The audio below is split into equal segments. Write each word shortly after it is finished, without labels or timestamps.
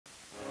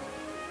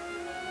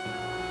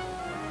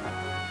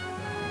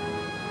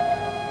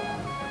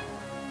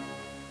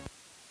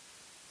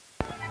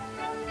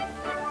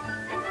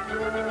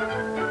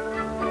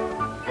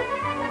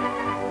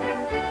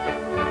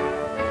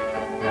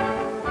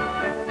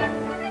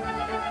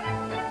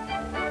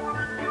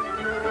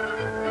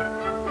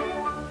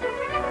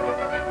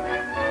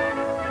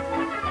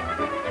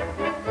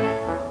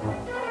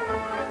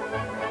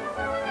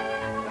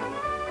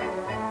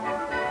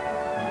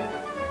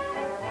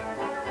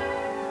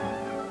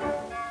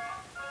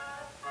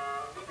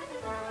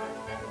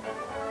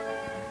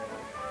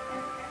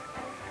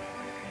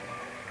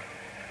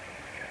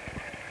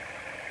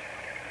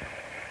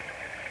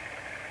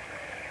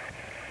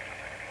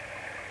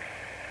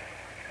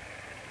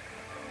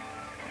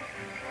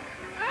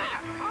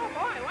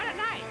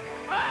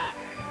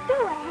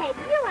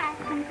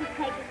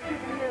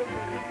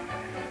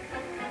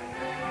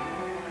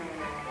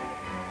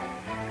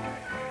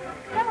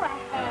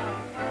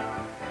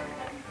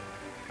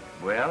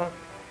Well,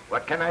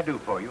 what can I do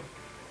for you?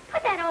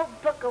 Put that old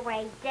book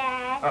away,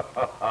 Dad.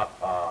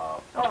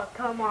 Oh,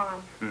 come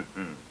on.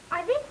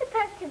 Are these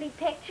supposed to be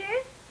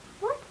pictures?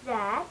 What's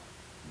that?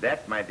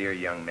 That, my dear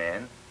young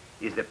man,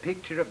 is a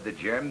picture of the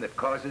germ that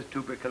causes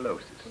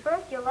tuberculosis.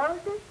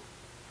 Tuberculosis?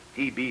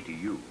 TB to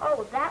you.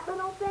 Oh, that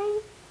little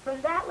thing?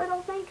 From that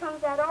little thing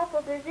comes that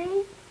awful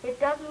disease? It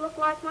doesn't look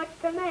like much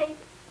to me.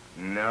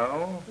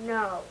 No?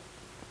 No.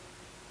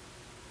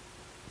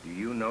 Do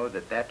you know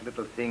that that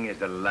little thing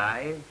is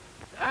alive?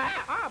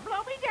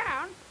 Blow me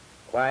down.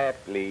 Quiet,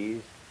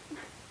 please.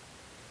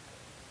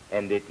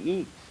 And it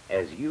eats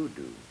as you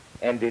do.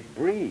 And it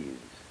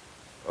breathes.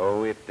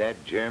 Oh, if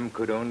that germ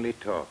could only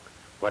talk,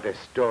 what a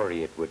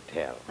story it would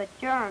tell. But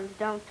germs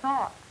don't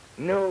talk.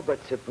 No,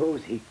 but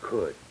suppose he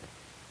could.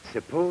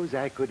 Suppose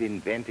I could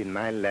invent in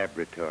my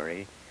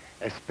laboratory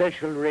a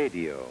special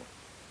radio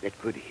that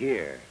could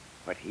hear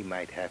what he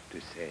might have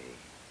to say.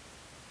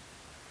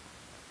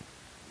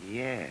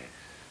 Yes.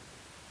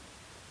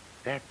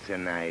 That's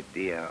an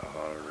idea,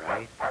 all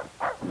right.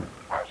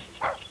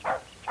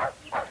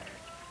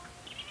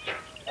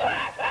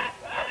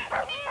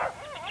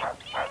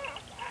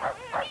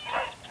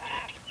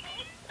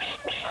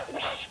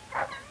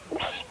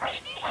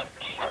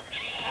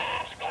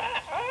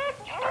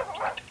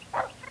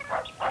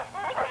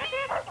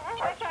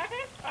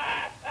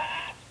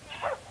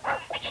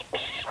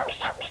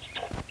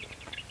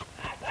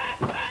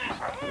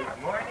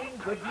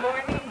 Good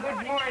morning,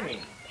 good morning.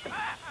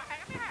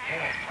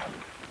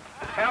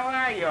 How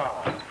are you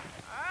all?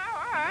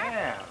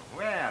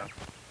 Well,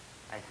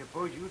 I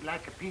suppose you'd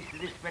like a piece of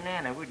this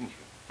banana, wouldn't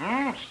you?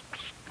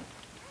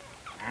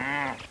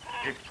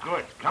 It's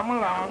good. Come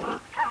along.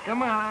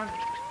 Come on.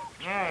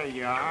 There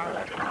you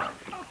are.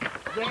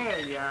 There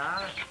you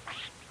are.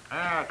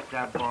 That's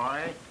a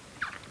boy.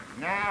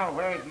 Now,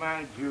 where's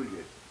my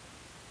Julius?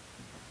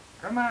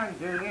 Come on,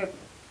 Julius.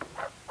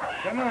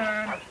 Come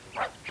on.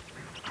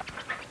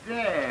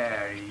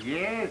 There he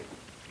is.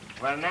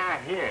 Well, now,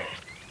 here.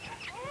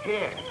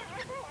 Here,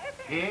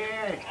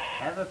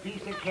 have a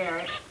piece of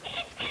carrot.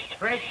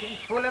 Fresh and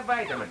full of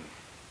vitamins.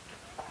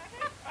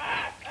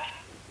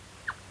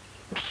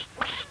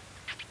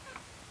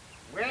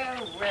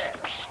 Well.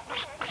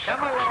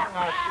 Come along,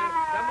 Oscar.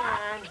 Come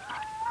on.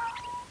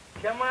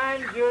 Come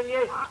on,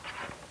 Julius.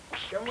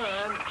 Come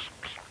on.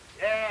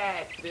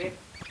 That's it.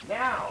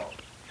 Now,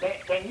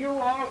 can you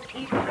all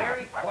keep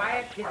very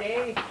quiet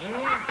today?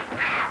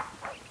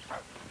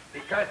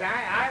 Because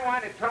I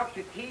want to talk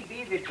to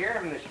TB the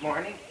germ this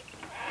morning.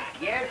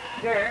 Yes,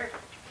 sir.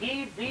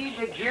 TB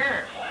the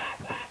germ.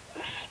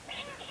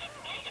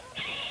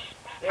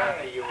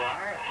 There you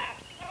are.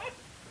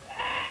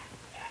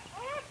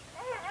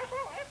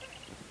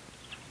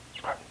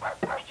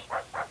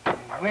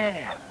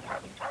 Well,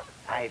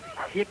 I've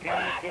hit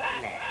on it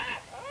at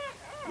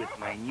last. With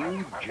my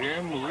new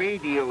germ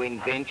radio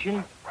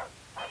invention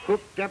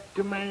hooked up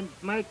to my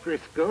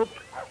microscope.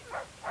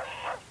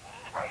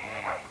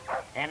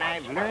 And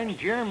I've learned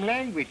germ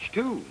language,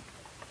 too.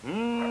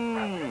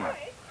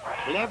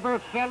 Clever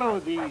fellow,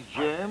 these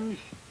germs.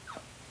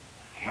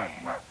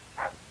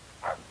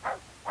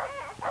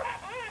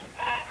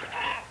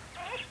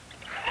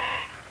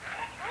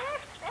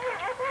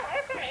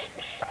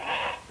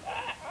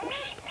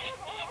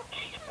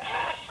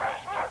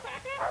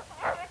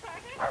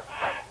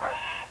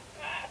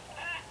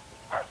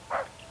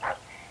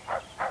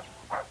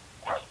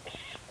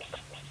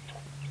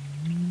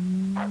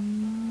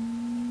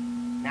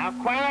 Now,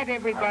 quiet,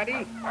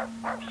 everybody.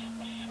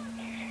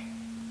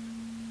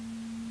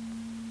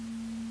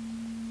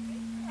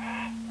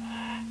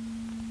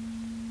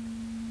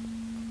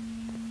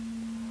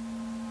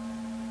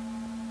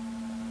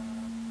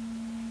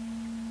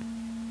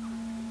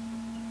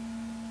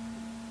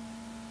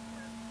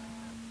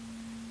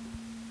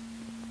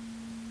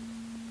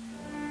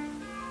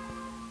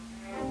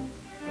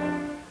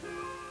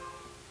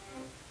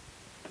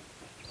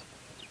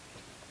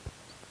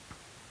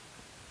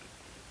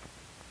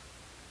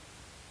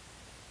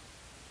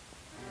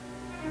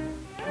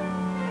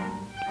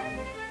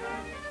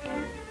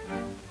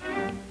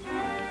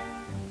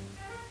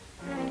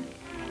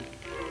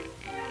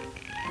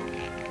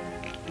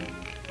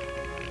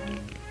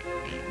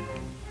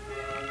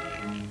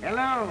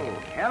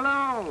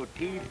 Hello,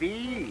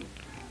 TB.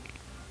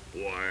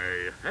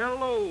 Why,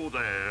 hello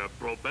there,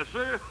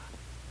 Professor.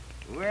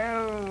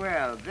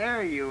 Well,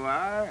 there you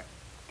are.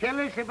 Tell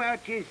us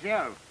about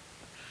yourself.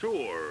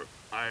 Sure,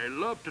 I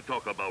love to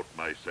talk about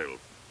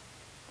myself.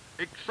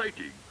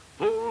 Exciting,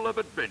 full of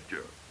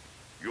adventure.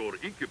 Your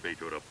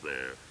incubator up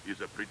there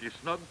is a pretty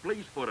snug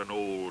place for an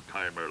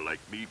old-timer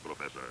like me,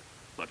 Professor.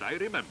 But I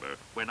remember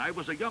when I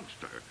was a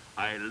youngster,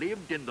 I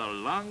lived in the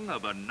lung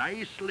of a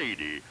nice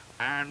lady,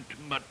 Aunt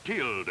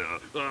Matilda.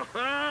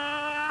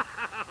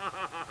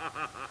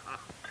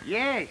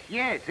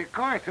 Yes, of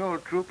course,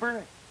 old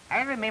trooper.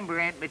 I remember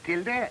Aunt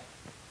Matilda.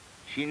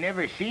 She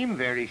never seemed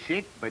very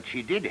sick, but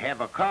she did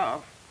have a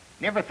cough.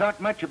 Never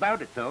thought much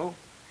about it, though.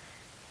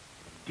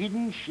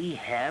 Didn't she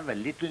have a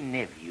little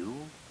nephew?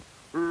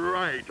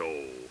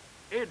 Righto.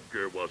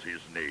 Edgar was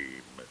his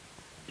name.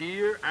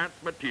 Dear Aunt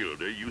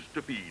Matilda used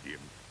to feed him,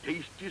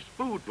 taste his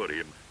food for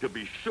him to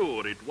be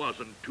sure it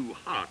wasn't too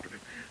hot.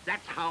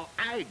 That's how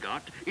I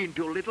got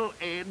into little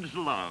Ed's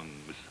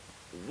lungs.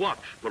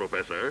 Watch,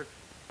 Professor.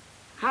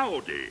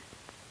 Howdy.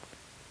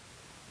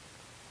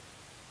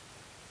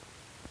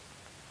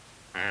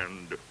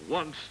 And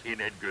once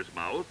in Edgar's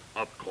mouth,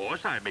 of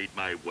course I made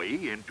my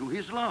way into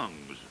his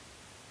lungs.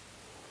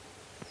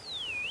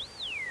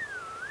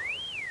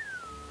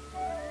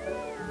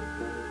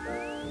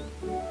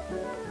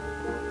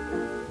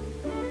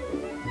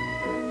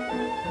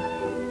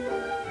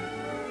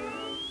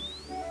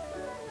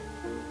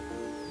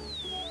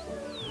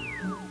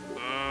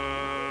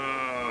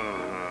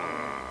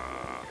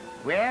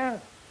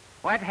 Well,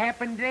 what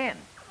happened then?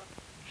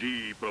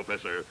 Gee,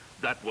 Professor,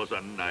 that was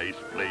a nice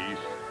place.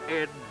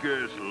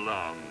 Edgar's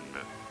lung.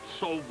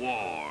 So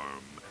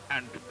warm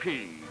and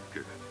pink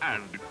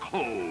and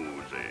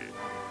cozy.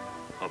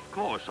 Of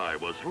course, I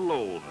was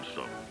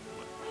lonesome,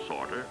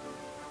 sorta.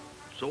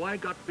 So I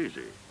got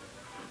busy.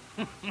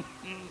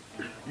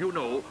 You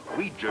know,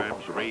 we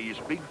germs raise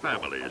big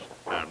families,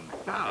 and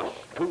fast,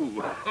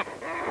 too.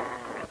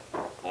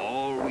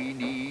 All we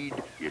need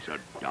is a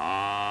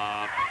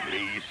dark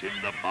place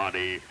in the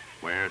body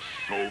where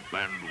soap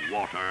and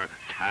water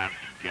can't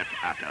get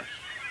at us.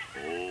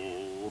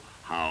 Oh,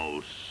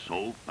 how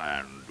soap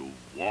and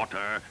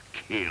water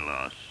kill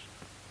us.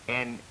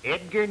 And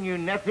Edgar knew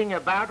nothing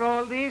about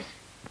all this?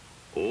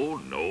 Oh,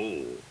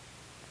 no.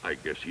 I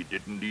guess he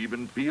didn't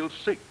even feel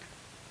sick.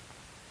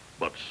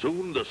 But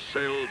soon the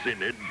cells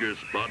in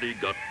Edgar's body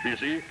got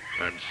busy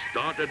and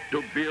started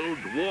to build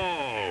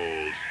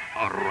walls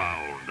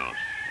around us.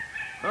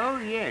 Oh,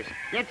 yes.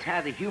 That's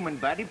how the human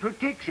body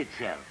protects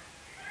itself.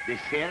 The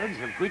cells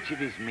of which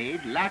it is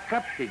made lock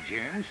up the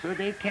germs so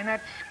they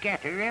cannot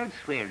scatter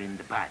elsewhere in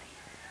the body.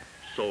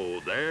 So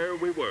there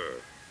we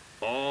were,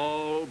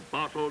 all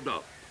bottled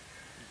up,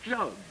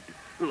 jugged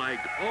like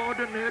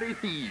ordinary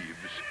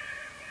thieves.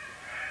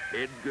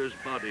 Edgar's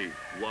body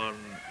won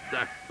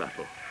that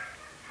battle.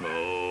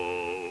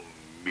 Oh,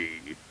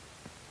 me.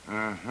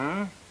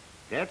 Uh-huh.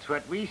 That's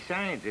what we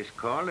scientists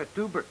call a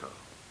tubercle.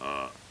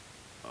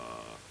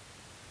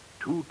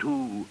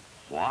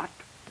 What?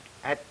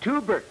 A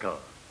tubercle.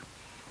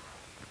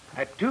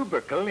 A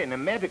tubercle in a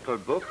medical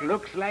book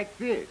looks like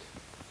this.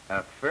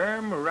 A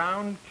firm,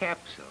 round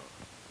capsule.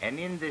 And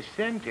in the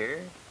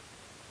center,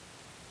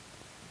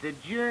 the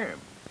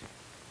germs.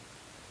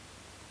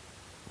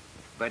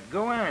 But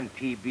go on,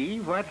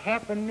 TB. What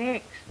happened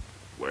next?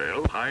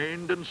 Well,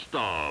 pined and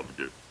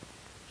starved.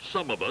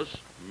 Some of us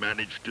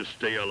managed to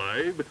stay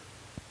alive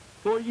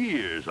for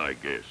years, I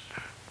guess.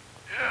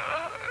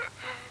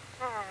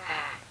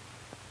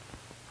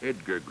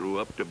 Edgar grew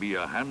up to be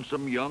a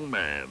handsome young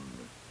man.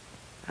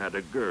 Had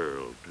a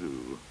girl,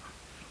 too.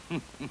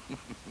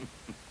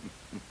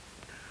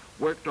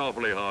 Worked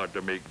awfully hard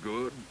to make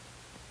good.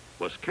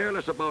 Was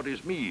careless about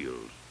his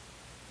meals.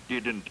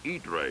 Didn't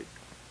eat right.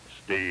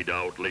 Stayed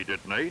out late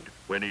at night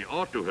when he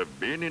ought to have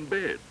been in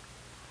bed.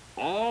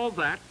 All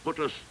that put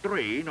a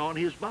strain on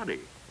his body.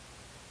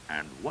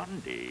 And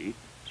one day,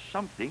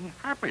 something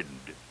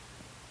happened.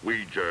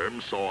 We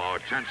germs saw our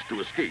chance to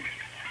escape.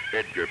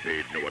 Edgar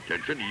paid no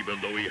attention,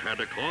 even though he had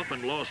a cough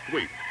and lost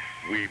weight.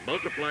 We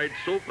multiplied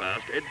so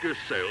fast, Edgar's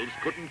cells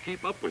couldn't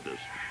keep up with us.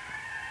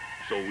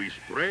 So we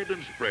spread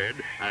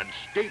and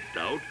staked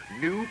out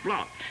new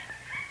plots.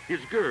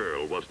 His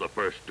girl was the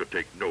first to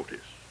take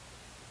notice.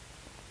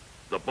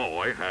 The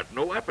boy had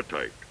no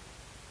appetite.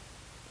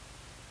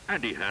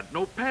 And he had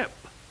no pep.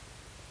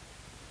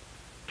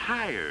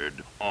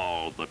 Tired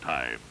all the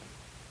time.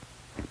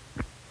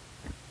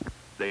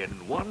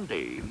 Then one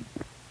day,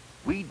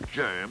 we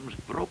germs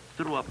broke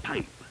through a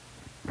pipe,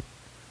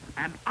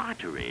 an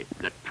artery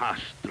that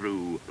passed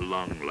through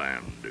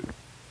lungland,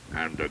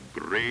 and a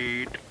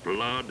great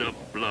flood of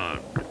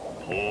blood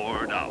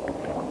poured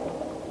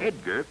out.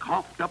 Edgar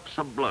coughed up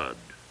some blood.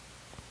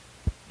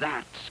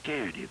 That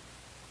scared him.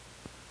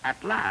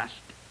 At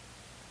last,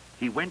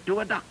 he went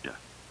to a doctor,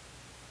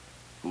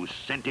 who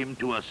sent him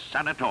to a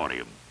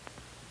sanatorium.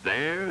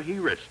 There he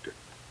rested.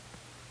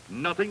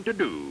 Nothing to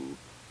do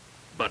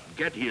but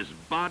get his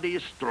body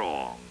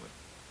strong.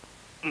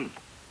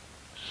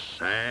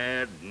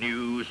 Sad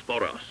news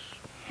for us.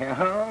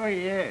 Oh,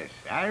 yes.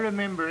 I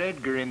remember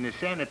Edgar in the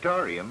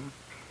sanatorium.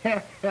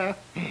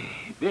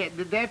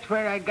 That's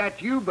where I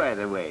got you, by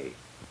the way.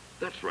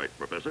 That's right,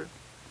 Professor.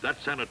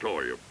 That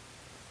sanatorium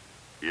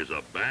is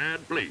a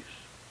bad place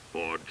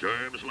for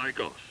germs like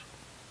us.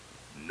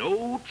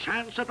 No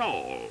chance at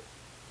all.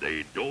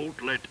 They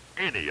don't let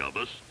any of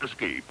us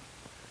escape.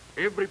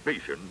 Every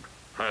patient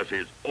has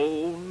his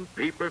own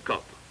paper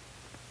cup.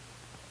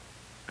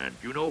 And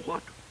you know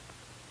what?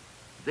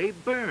 They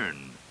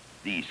burn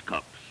these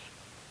cups.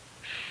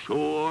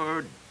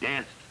 Sure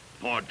death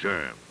for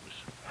germs.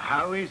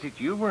 How is it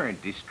you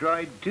weren't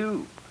destroyed,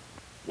 too?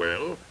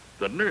 Well,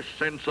 the nurse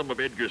sent some of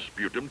Edgar's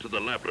sputum to the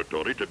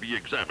laboratory to be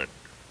examined,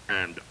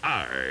 and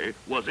I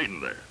was in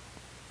there.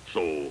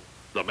 So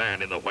the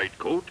man in the white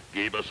coat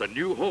gave us a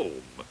new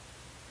home.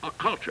 A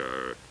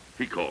culture,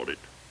 he called it.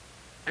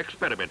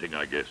 Experimenting,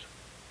 I guess.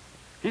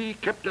 He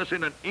kept us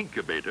in an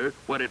incubator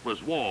where it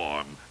was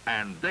warm,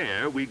 and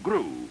there we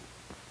grew.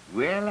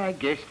 Well, I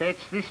guess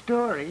that's the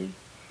story.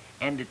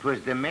 And it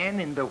was the man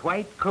in the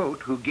white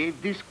coat who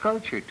gave this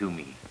culture to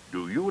me.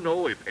 Do you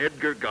know if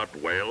Edgar got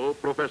well,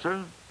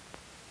 Professor?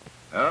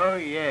 Oh,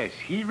 yes.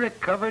 He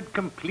recovered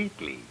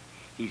completely.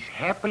 He's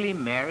happily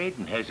married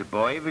and has a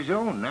boy of his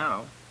own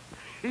now.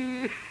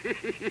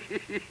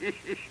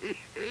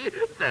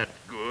 That's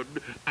good.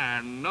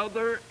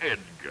 Another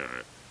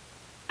Edgar.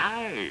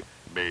 I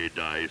may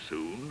die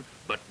soon,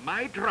 but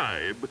my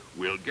tribe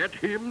will get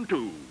him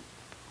too.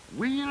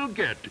 We'll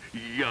get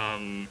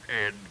young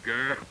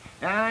Edgar.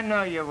 Ah,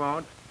 no, you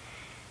won't.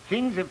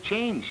 Things have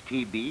changed,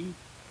 TB.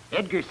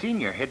 Edgar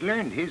Sr. had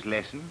learned his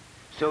lesson,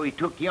 so he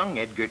took young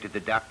Edgar to the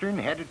doctor and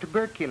had a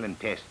tuberculin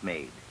test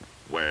made.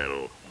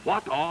 Well,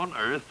 what on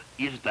earth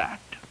is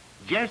that?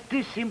 Just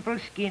a simple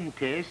skin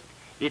test.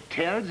 It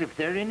tells if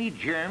there are any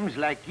germs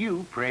like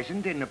you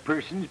present in a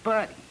person's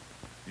body.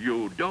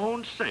 You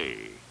don't say.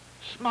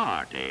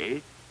 Smart, eh?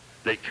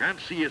 They can't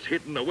see us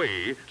hidden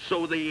away,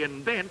 so they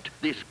invent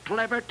this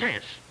clever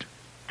test.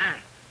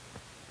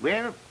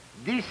 Well,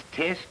 this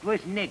test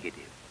was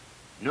negative.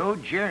 No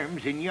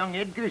germs in young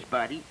Edgar's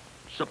body.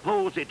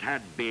 Suppose it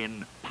had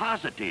been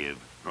positive,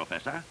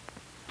 Professor.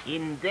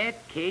 In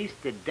that case,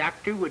 the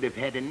doctor would have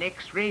had an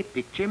X-ray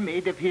picture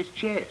made of his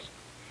chest,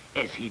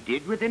 as he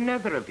did with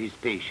another of his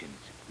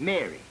patients,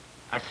 Mary,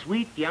 a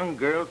sweet young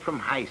girl from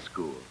high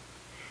school.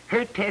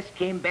 Her test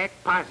came back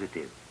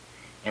positive,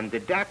 and the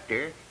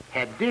doctor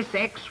had this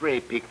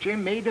X-ray picture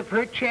made of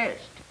her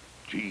chest.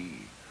 Gee,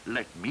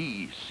 let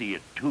me see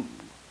it too.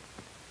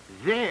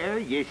 There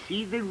you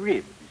see the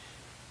ribs.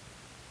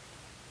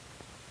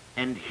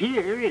 And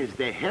here is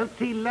the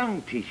healthy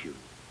lung tissue.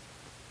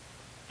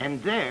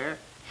 And there,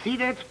 see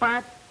that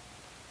spot?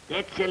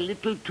 That's a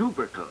little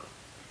tubercle,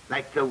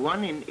 like the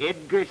one in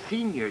Edgar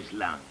Sr.'s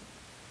lung.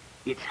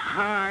 It's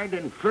hard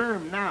and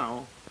firm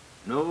now.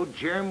 No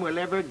germ will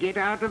ever get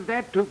out of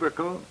that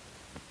tubercle.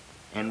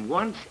 And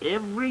once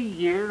every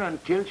year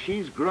until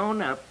she's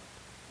grown up,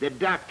 the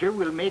doctor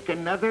will make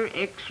another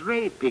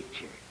X-ray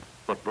picture.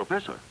 But,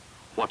 Professor,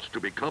 what's to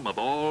become of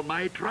all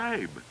my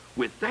tribe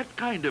with that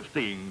kind of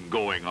thing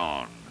going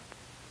on?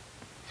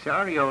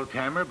 Sorry,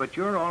 old-timer, but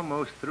you're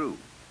almost through.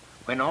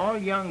 When all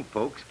young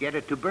folks get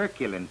a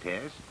tuberculin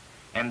test,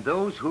 and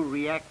those who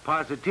react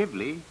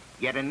positively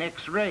get an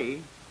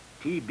X-ray,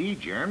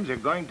 TB germs are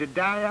going to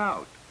die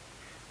out.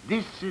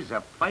 This is a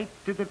fight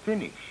to the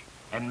finish.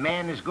 And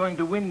man is going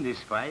to win this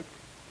fight.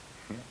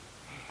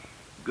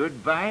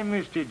 Goodbye,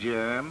 Mr.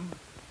 Germ.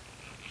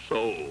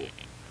 So,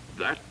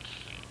 that's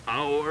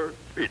our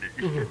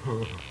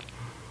finish.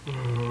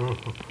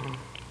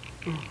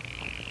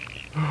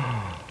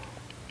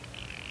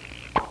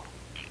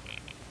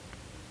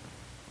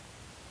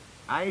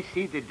 I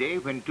see the day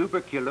when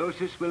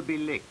tuberculosis will be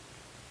licked.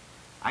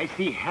 I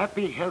see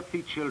happy,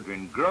 healthy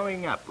children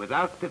growing up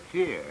without the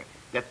fear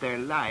that their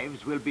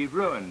lives will be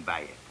ruined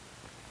by it.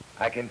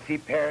 I can see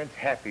parents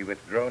happy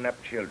with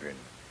grown-up children,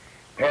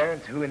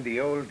 parents who in the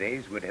old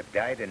days would have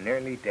died an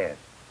early death.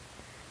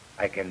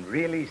 I can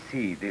really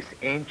see this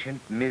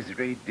ancient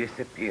misery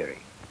disappearing.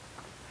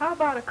 How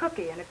about a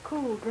cookie and a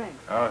cool drink?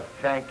 Oh,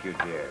 thank you,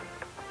 dear.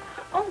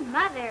 Oh,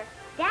 Mother,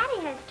 Daddy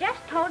has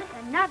just told us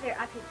another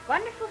of his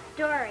wonderful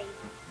stories.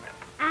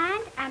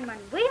 And when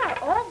we are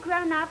all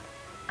grown up,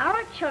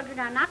 our children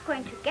are not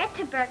going to get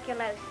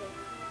tuberculosis,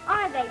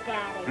 are they,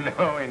 Daddy?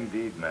 No,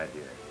 indeed, my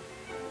dear.